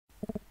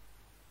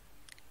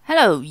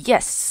Hello,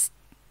 yes,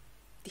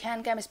 the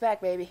hand cam is back,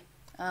 baby.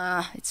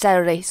 It's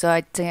Saturday, so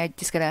I think I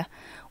just gonna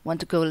want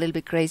to go a little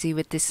bit crazy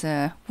with this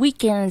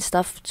weekend and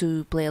stuff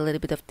to play a little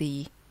bit of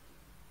the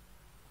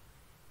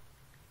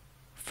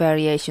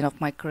variation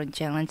of my current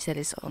challenge that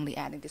is only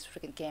adding this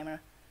freaking camera.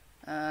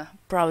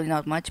 Probably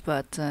not much,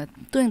 but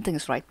doing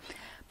things right.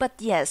 But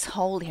yes,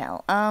 holy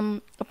hell.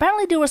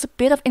 Apparently there was a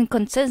bit of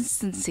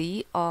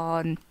inconsistency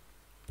on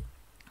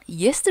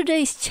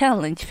yesterday's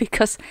challenge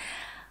because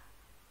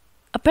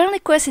apparently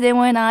Quest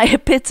Demo and I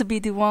appeared to be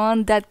the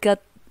one that got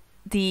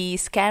the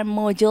scan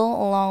module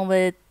along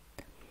with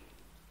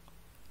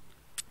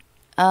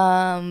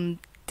the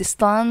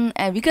stun,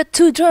 and we got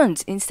 2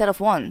 drones instead of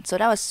 1, so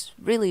that was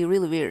really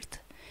weird.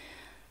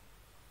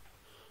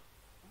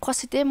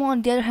 Quest Demo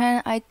on the other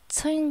hand, I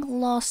think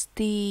lost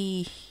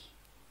the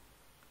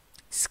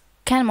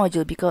scan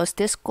module because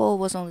their score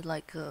was only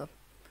like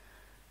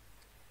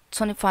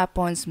 25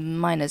 points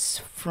minus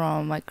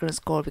from my current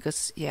score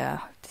because yeah,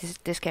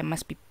 this game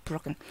must be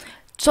broken.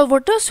 So for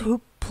those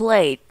who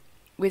played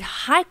with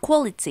high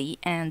quality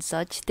and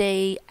such,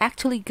 they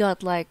actually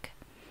got like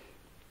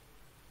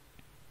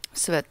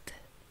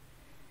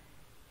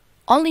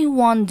only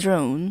 1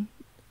 drone.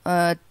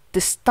 The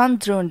stun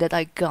drone that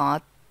I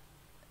got,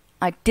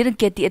 I didn't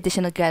get the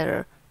additional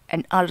gather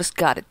and others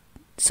got it,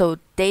 so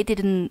they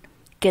didn't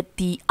get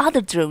the other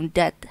drone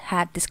that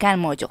had the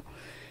scan module.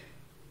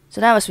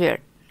 So that was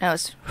weird. That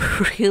was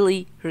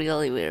really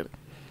weird.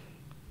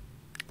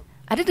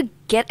 I didn't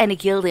get any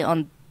guilty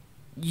on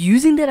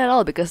using that at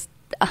all because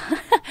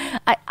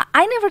I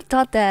never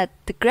thought that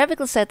the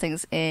graphical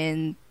settings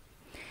in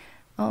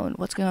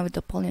what's going on with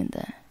Napoleon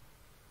there?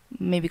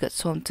 Maybe got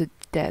swarmed to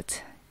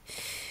death.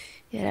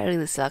 Yeah, that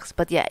really sucks.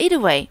 But yeah, either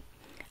way,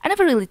 I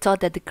never really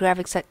thought that the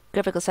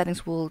graphical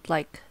settings would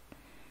like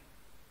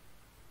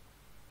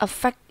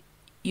affect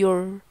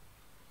your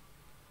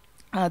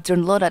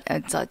drone loadout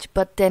and such,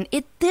 but then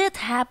it did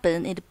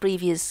happen in the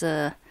previous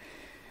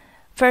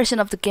version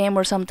of the game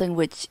or something,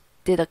 which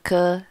did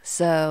occur,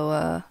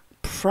 so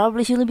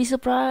probably shouldn't be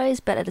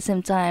surprised, but at the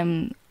same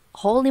time,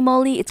 holy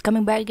moly, it's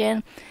coming back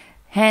again.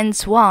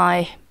 Hence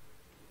why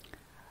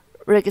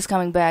Rick is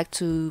coming back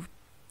to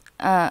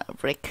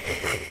Rick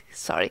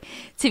sorry,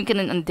 Tim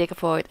Cannon and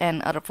Decafoid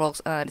and other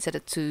folks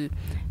decided to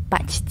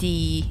patch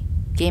the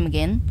game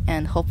again,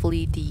 and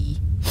hopefully the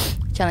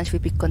challenge will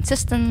be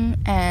consistent,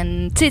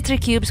 and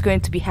T3 Cube is going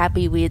to be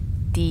happy with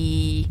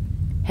the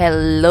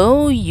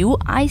Hello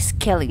UI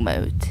scaling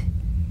mode.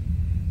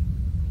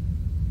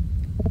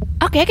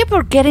 Okay, I keep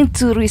forgetting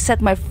to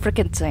reset my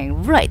freaking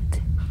thing,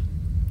 right.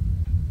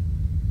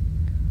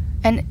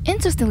 And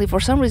interestingly, for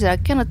some reason I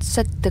cannot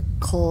set the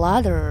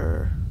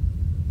clutter.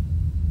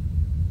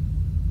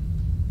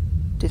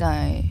 Did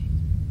I?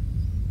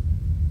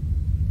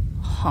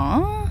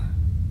 Huh?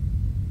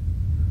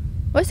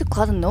 Why is the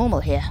clutter normal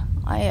here?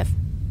 I have...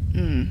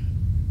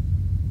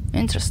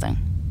 Interesting.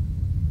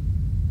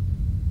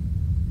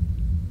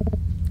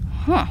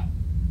 Huh.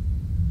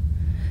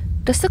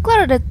 Does the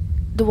clutter that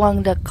the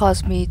one that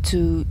caused me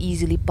to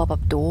easily pop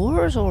up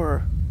doors,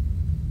 or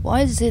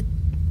why is it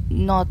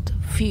not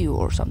few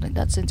or something?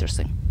 That's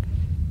interesting.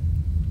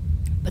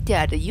 But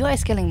yeah, the UI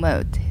scaling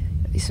mode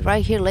is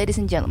right here, ladies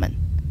and gentlemen.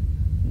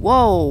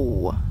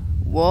 Whoa.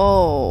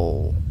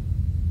 Whoa.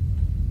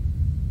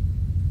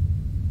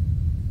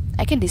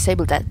 I can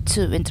disable that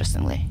too,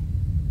 interestingly.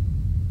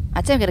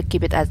 I think I'm gonna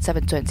keep it at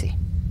 720.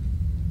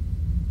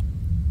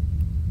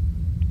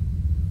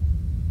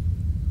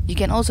 You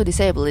can also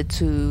disable it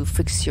to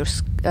fix your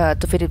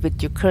to fit it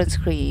with your current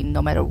screen,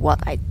 no matter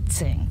what, I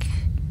think.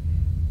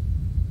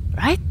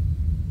 Right?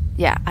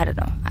 Yeah, I don't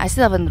know. I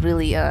still haven't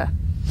really I'm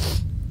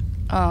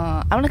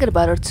not gonna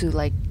bother to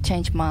like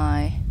change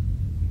my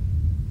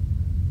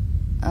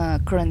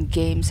current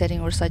game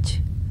setting or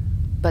such.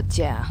 But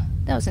yeah,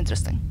 that was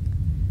interesting.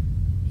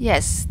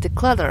 Yes, the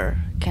clutter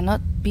cannot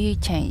be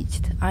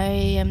changed. I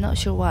am not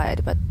sure why,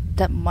 but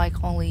that might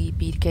only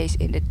be the case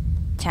in the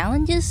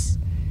challenges?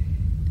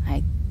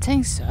 I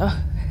think so.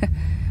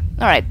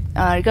 Alright,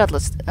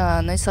 regardless,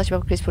 nice touch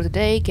about Chris for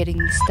today, getting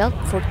stealth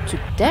for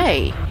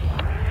today.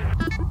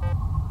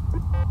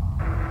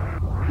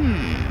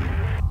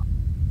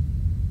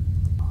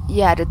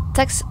 Yeah, the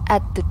text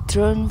at the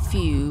drone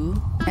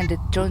view and the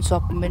drone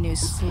swap menu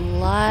is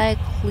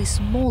slightly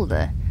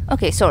smaller.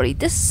 Okay, sorry,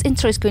 this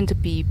intro is going to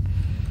be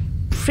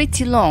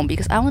pretty long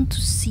because I want to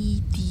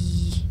see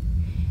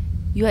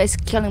the UI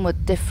scaling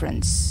mode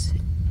difference.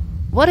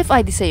 What if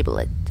I disable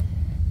it?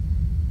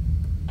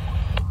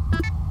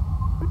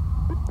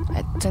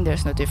 I think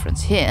there's no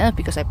difference here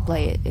because I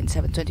play it in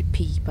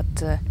 720p,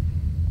 but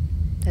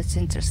that's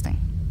interesting.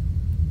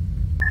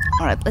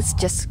 Alright, let's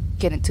just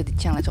get into the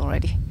challenge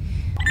already.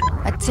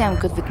 I think I'm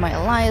good with my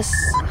Elias.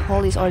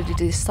 Holly is already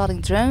the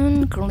starting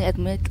drone, currently at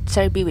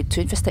military B with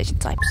 2 infestation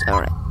types.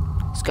 Alright,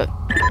 let's go.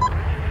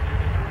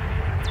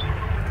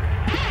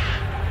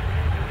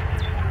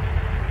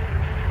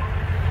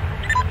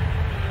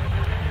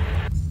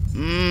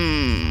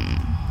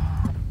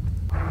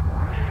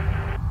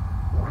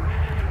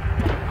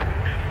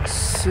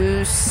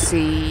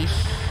 Susie.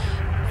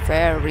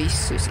 very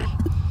Susie.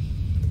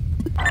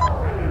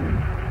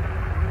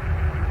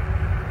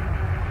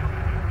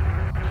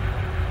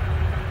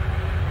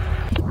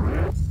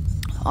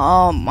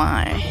 Oh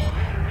my.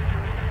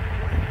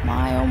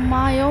 My, oh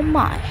my, oh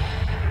my.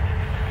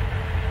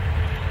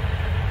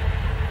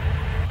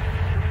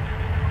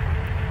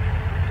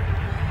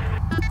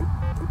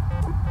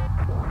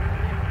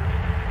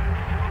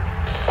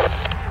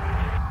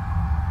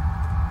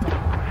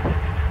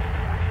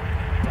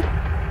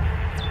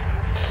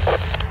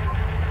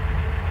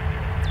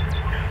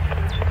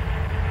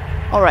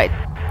 Alright,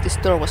 this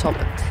door was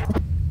opened.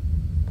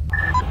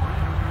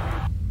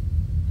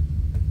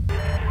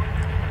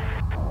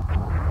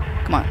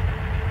 Come on.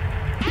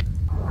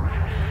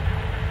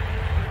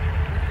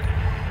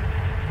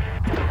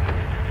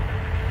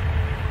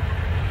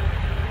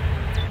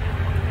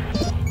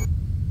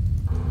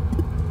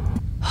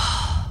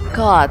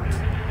 God.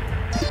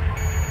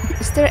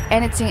 Is there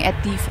anything at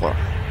D4?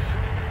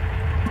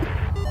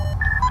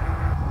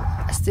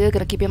 Still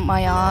gonna keep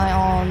my eye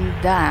on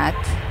that.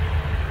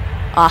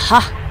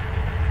 Aha!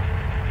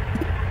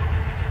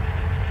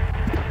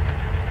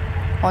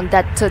 On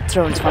that third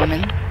throne,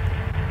 Swamin.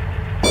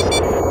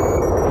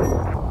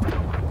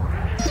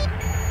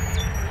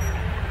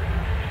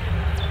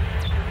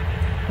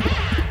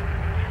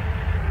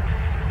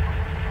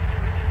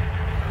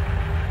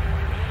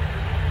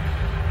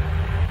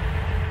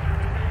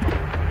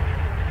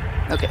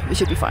 Okay, we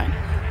should be fine.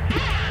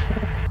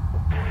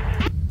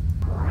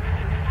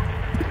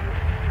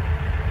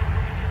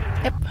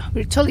 Yep,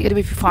 we're totally gonna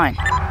be fine.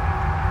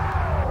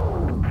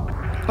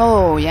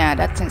 Oh yeah,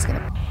 that thing's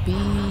gonna be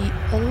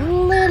a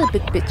little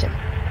bit bitchin'.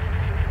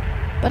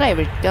 But hey,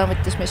 we're done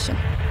with this mission.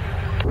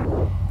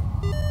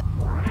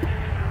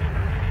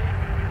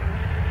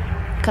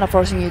 Kinda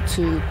forcing you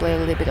to play a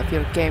little bit of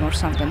your game or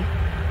something.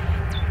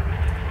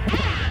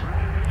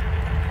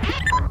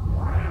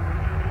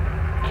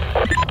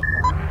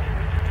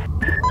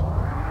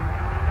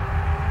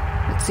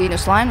 Let's see, no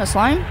slime, no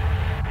slime?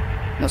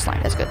 No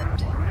slime, that's good.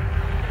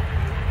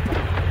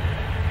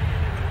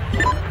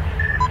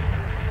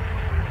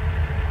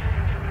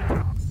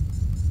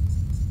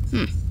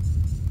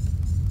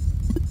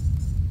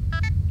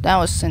 That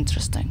was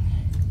interesting.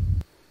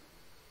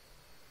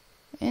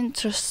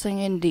 Interesting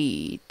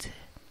indeed.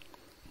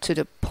 To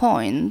the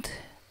point,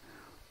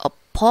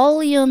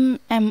 Apollyon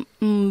and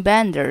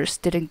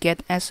Mbanders didn't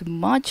get as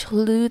much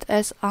loot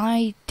as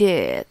I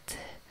did.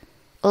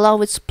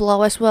 Allow its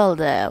plow as well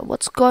there.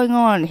 What's going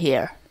on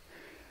here?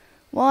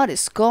 What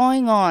is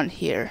going on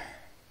here?